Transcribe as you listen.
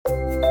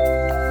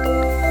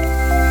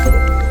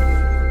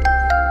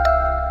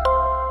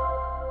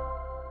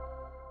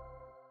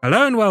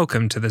Hello and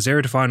welcome to the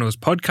Zero to Finals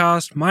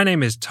podcast. My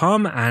name is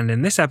Tom, and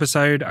in this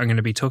episode, I'm going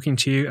to be talking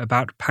to you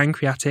about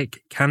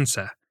pancreatic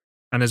cancer.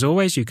 And as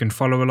always, you can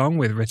follow along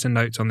with written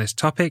notes on this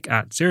topic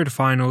at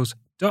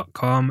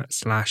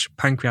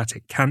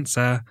zerotofinals.com/pancreatic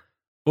cancer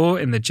or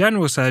in the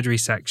general surgery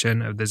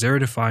section of the Zero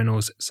to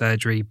Finals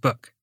surgery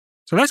book.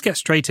 So let's get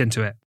straight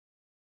into it.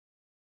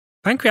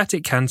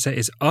 Pancreatic cancer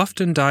is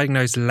often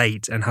diagnosed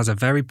late and has a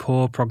very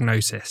poor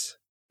prognosis.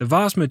 The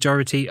vast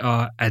majority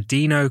are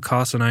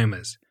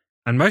adenocarcinomas,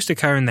 and most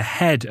occur in the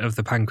head of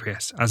the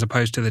pancreas as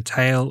opposed to the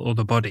tail or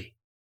the body.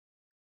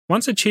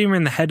 Once a tumour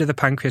in the head of the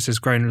pancreas has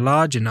grown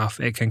large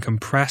enough, it can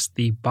compress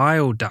the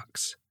bile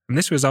ducts, and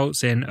this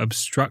results in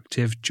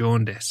obstructive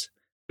jaundice,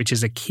 which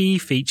is a key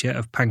feature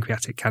of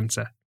pancreatic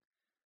cancer.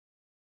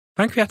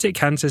 Pancreatic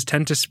cancers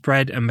tend to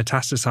spread and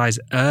metastasize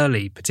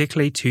early,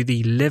 particularly to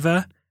the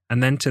liver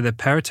and then to the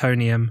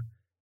peritoneum,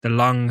 the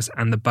lungs,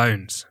 and the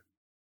bones.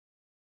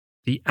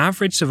 The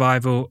average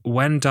survival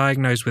when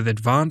diagnosed with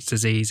advanced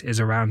disease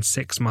is around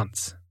 6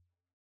 months.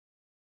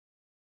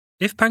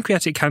 If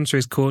pancreatic cancer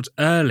is caught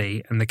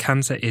early and the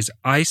cancer is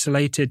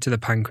isolated to the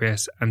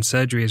pancreas and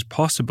surgery is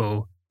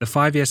possible, the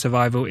 5-year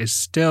survival is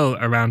still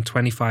around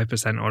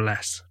 25% or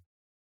less.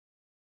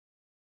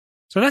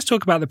 So let's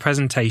talk about the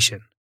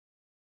presentation.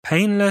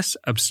 Painless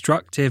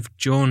obstructive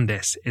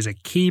jaundice is a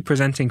key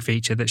presenting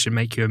feature that should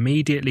make you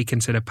immediately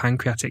consider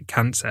pancreatic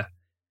cancer.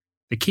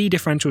 The key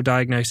differential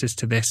diagnosis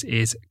to this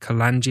is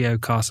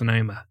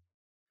cholangiocarcinoma.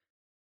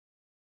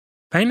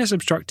 Painless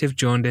obstructive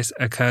jaundice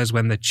occurs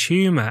when the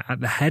tumour at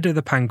the head of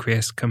the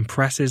pancreas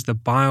compresses the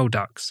bile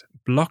ducts,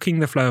 blocking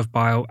the flow of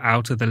bile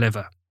out of the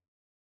liver.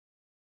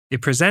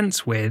 It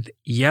presents with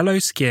yellow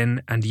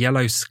skin and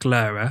yellow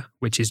sclera,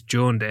 which is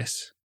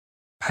jaundice,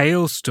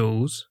 pale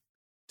stools,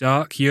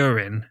 dark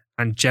urine,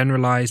 and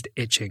generalised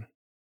itching.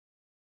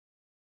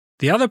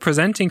 The other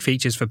presenting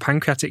features for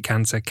pancreatic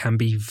cancer can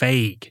be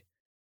vague,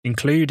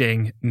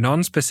 including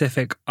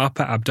non-specific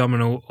upper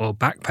abdominal or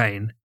back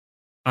pain,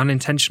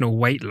 unintentional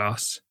weight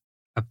loss,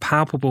 a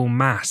palpable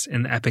mass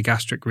in the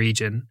epigastric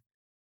region,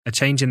 a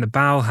change in the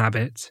bowel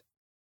habit,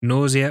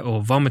 nausea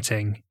or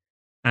vomiting,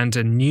 and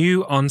a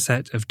new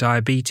onset of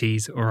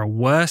diabetes or a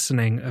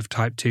worsening of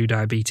type 2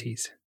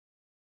 diabetes.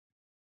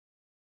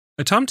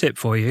 A Tom tip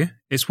for you,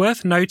 it's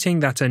worth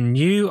noting that a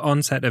new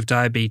onset of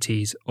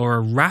diabetes or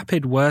a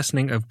rapid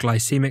worsening of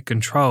glycemic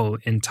control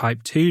in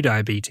type 2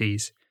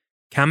 diabetes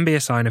can be a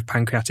sign of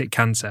pancreatic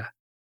cancer.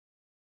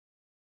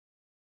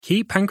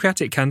 Keep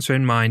pancreatic cancer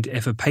in mind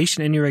if a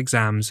patient in your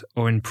exams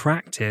or in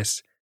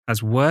practice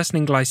has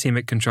worsening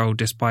glycemic control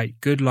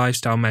despite good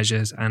lifestyle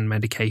measures and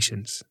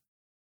medications.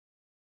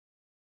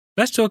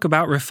 Let's talk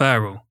about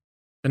referral.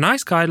 The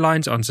NICE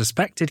guidelines on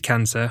suspected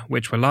cancer,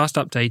 which were last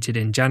updated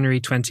in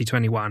January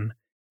 2021,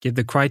 give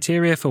the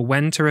criteria for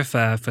when to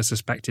refer for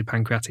suspected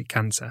pancreatic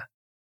cancer.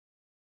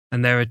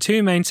 And there are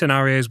 2 main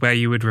scenarios where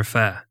you would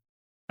refer.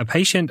 A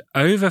patient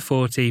over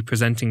 40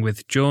 presenting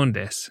with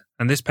jaundice,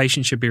 and this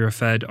patient should be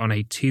referred on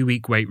a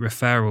 2-week wait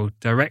referral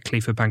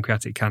directly for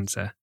pancreatic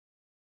cancer.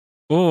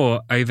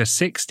 Or over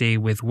 60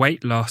 with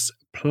weight loss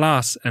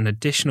plus an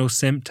additional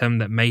symptom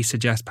that may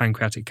suggest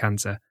pancreatic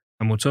cancer,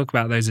 and we'll talk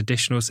about those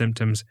additional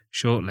symptoms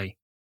shortly.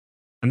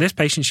 And this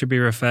patient should be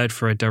referred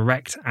for a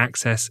direct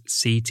access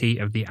CT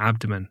of the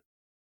abdomen.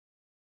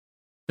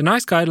 The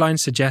NICE guidelines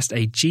suggest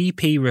a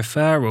GP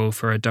referral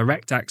for a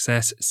direct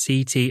access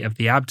CT of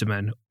the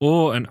abdomen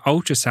or an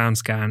ultrasound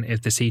scan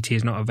if the CT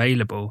is not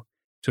available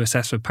to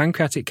assess for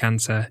pancreatic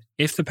cancer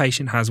if the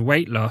patient has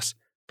weight loss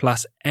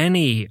plus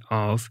any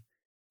of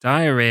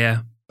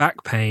diarrhea,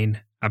 back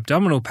pain,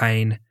 abdominal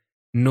pain,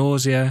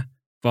 nausea,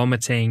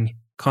 vomiting,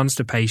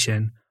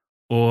 constipation,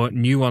 or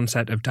new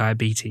onset of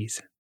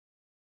diabetes.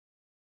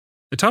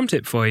 The Tom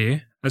tip for you,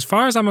 as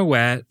far as I'm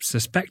aware,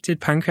 suspected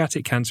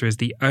pancreatic cancer is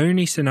the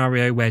only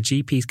scenario where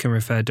GPs can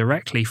refer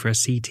directly for a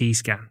CT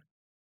scan.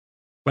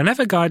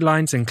 Whenever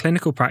guidelines and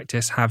clinical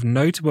practice have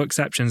notable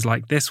exceptions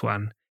like this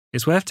one,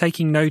 it's worth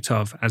taking note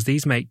of as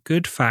these make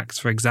good facts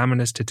for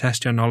examiners to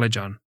test your knowledge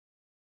on.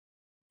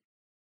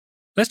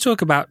 Let's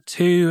talk about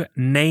 2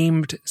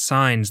 named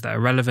signs that are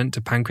relevant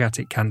to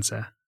pancreatic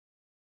cancer.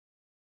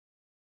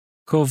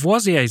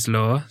 Courvoisier's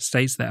law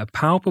states that a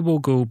palpable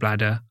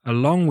gallbladder,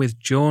 along with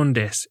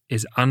jaundice,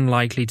 is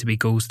unlikely to be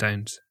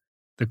gallstones.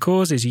 The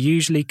cause is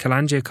usually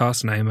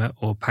cholangiocarcinoma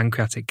or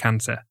pancreatic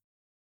cancer.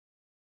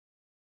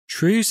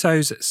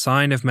 Trousseau's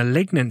sign of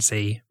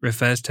malignancy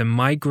refers to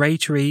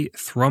migratory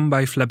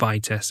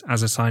thrombophlebitis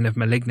as a sign of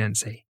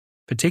malignancy,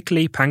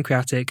 particularly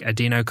pancreatic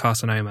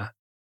adenocarcinoma.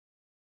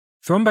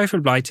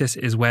 Thrombophlebitis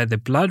is where the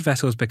blood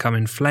vessels become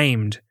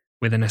inflamed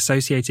with an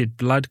associated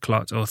blood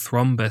clot or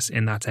thrombus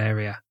in that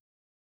area.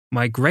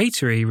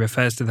 Migratory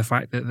refers to the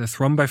fact that the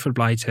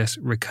thrombophlebitis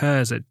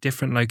recurs at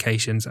different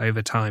locations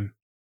over time.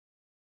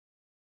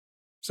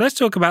 So let's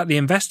talk about the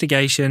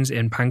investigations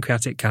in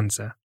pancreatic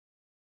cancer.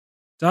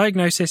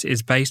 Diagnosis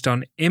is based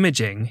on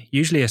imaging,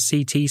 usually a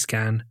CT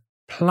scan,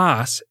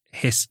 plus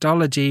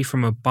histology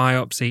from a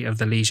biopsy of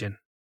the lesion.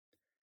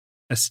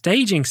 A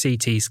staging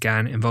CT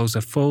scan involves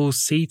a full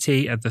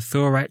CT of the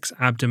thorax,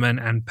 abdomen,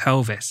 and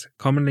pelvis,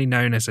 commonly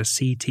known as a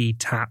CT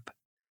tap.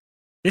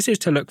 This is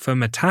to look for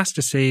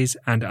metastases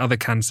and other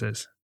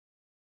cancers.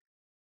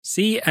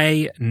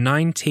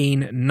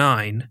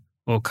 CA19-9,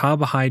 or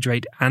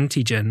carbohydrate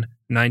antigen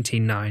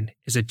 19-9,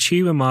 is a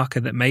tumour marker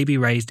that may be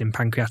raised in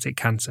pancreatic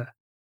cancer.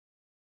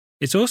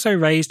 It's also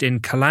raised in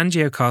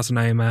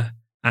cholangiocarcinoma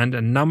and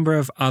a number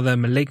of other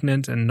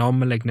malignant and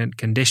non-malignant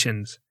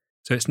conditions,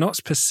 so it's not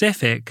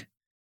specific,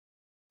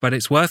 but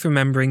it's worth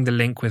remembering the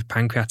link with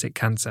pancreatic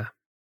cancer.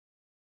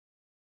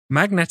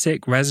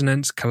 Magnetic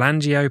resonance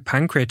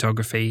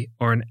cholangiopancreatography,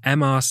 or an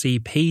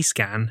MRCP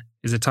scan,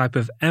 is a type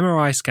of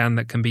MRI scan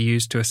that can be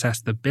used to assess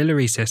the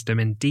biliary system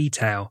in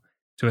detail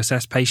to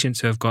assess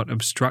patients who have got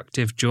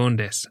obstructive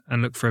jaundice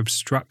and look for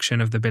obstruction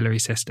of the biliary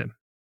system.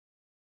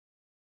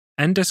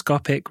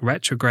 Endoscopic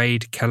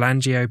retrograde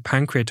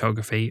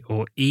cholangiopancreatography,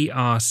 or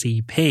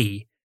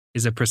ERCP,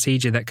 is a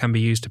procedure that can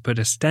be used to put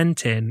a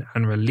stent in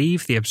and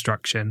relieve the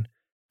obstruction,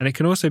 and it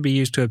can also be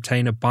used to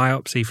obtain a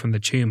biopsy from the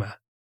tumour.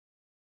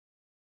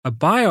 A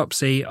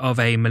biopsy of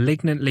a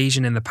malignant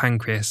lesion in the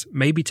pancreas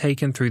may be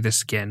taken through the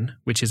skin,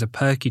 which is a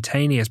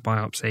percutaneous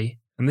biopsy,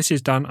 and this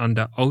is done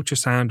under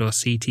ultrasound or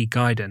CT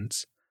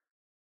guidance.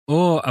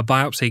 Or a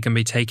biopsy can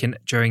be taken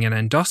during an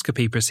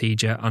endoscopy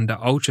procedure under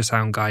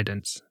ultrasound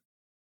guidance.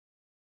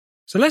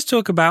 So let's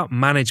talk about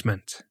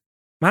management.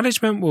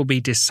 Management will be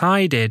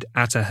decided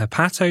at a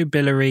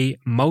hepatobiliary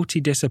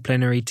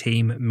multidisciplinary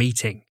team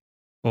meeting,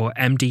 or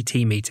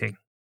MDT meeting.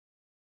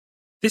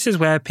 This is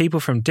where people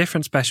from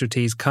different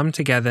specialties come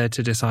together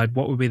to decide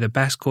what would be the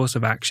best course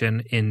of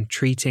action in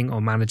treating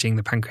or managing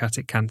the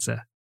pancreatic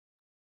cancer.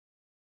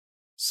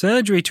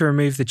 Surgery to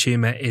remove the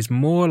tumour is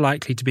more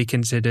likely to be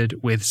considered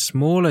with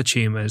smaller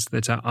tumours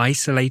that are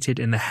isolated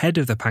in the head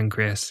of the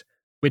pancreas,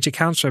 which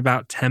accounts for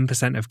about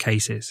 10% of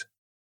cases.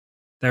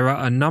 There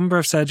are a number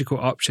of surgical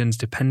options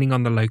depending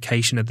on the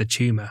location of the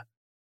tumour,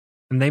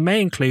 and they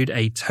may include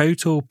a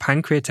total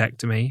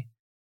pancreatectomy,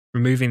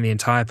 removing the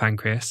entire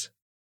pancreas,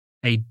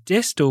 a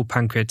distal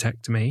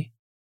pancreatectomy,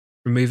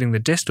 removing the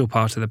distal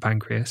part of the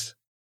pancreas,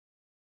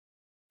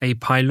 a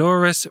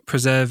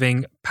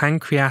pylorus-preserving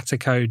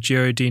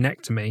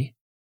pancreaticoduodenectomy,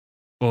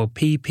 or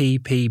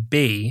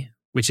PPPB,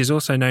 which is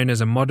also known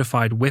as a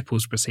modified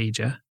Whipple's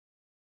procedure,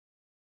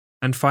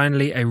 and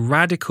finally a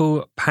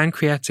radical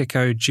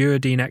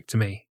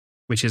pancreaticoduodenectomy,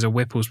 which is a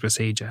Whipple's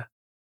procedure.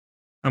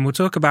 And we'll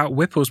talk about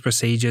Whipple's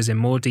procedures in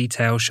more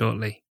detail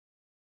shortly.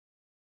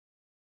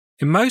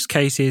 In most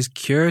cases,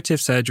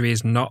 curative surgery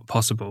is not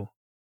possible.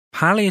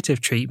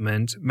 Palliative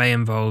treatment may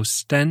involve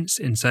stents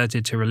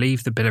inserted to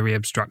relieve the biliary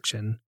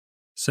obstruction,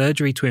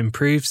 surgery to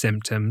improve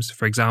symptoms,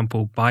 for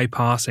example,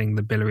 bypassing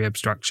the biliary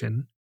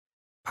obstruction,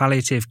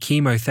 palliative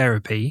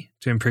chemotherapy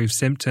to improve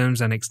symptoms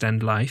and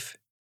extend life,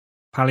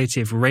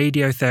 palliative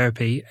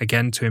radiotherapy,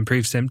 again to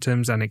improve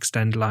symptoms and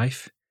extend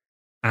life,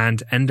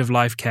 and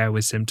end-of-life care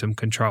with symptom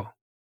control.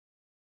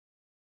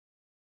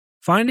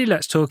 Finally,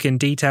 let's talk in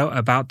detail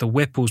about the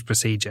Whipple's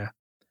procedure.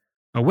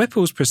 A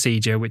Whipple's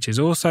procedure, which is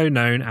also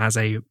known as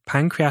a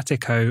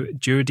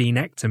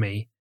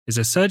pancreaticoduodenectomy, is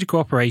a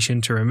surgical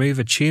operation to remove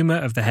a tumour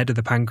of the head of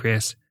the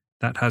pancreas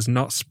that has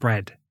not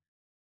spread.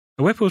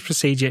 A Whipple's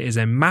procedure is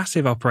a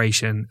massive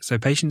operation, so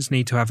patients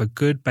need to have a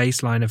good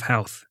baseline of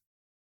health.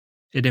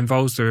 It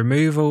involves the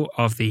removal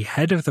of the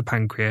head of the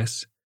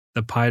pancreas,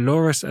 the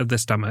pylorus of the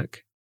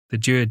stomach, the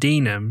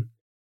duodenum,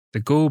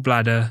 the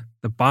gallbladder,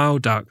 the bile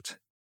duct,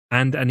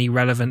 and any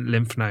relevant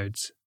lymph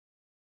nodes.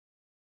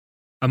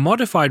 A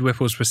modified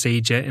Whipple's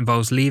procedure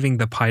involves leaving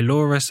the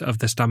pylorus of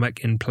the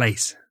stomach in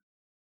place.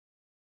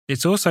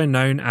 It's also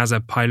known as a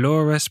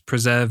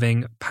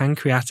pylorus-preserving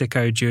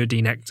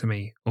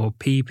pancreaticoduodenectomy, or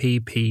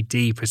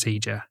PPPD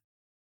procedure.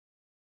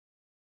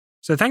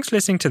 So thanks for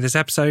listening to this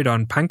episode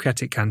on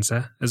pancreatic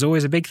cancer. As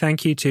always, a big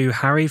thank you to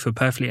Harry for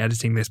perfectly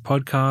editing this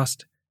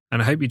podcast,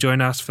 and I hope you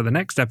join us for the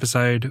next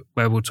episode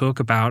where we'll talk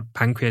about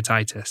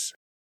pancreatitis.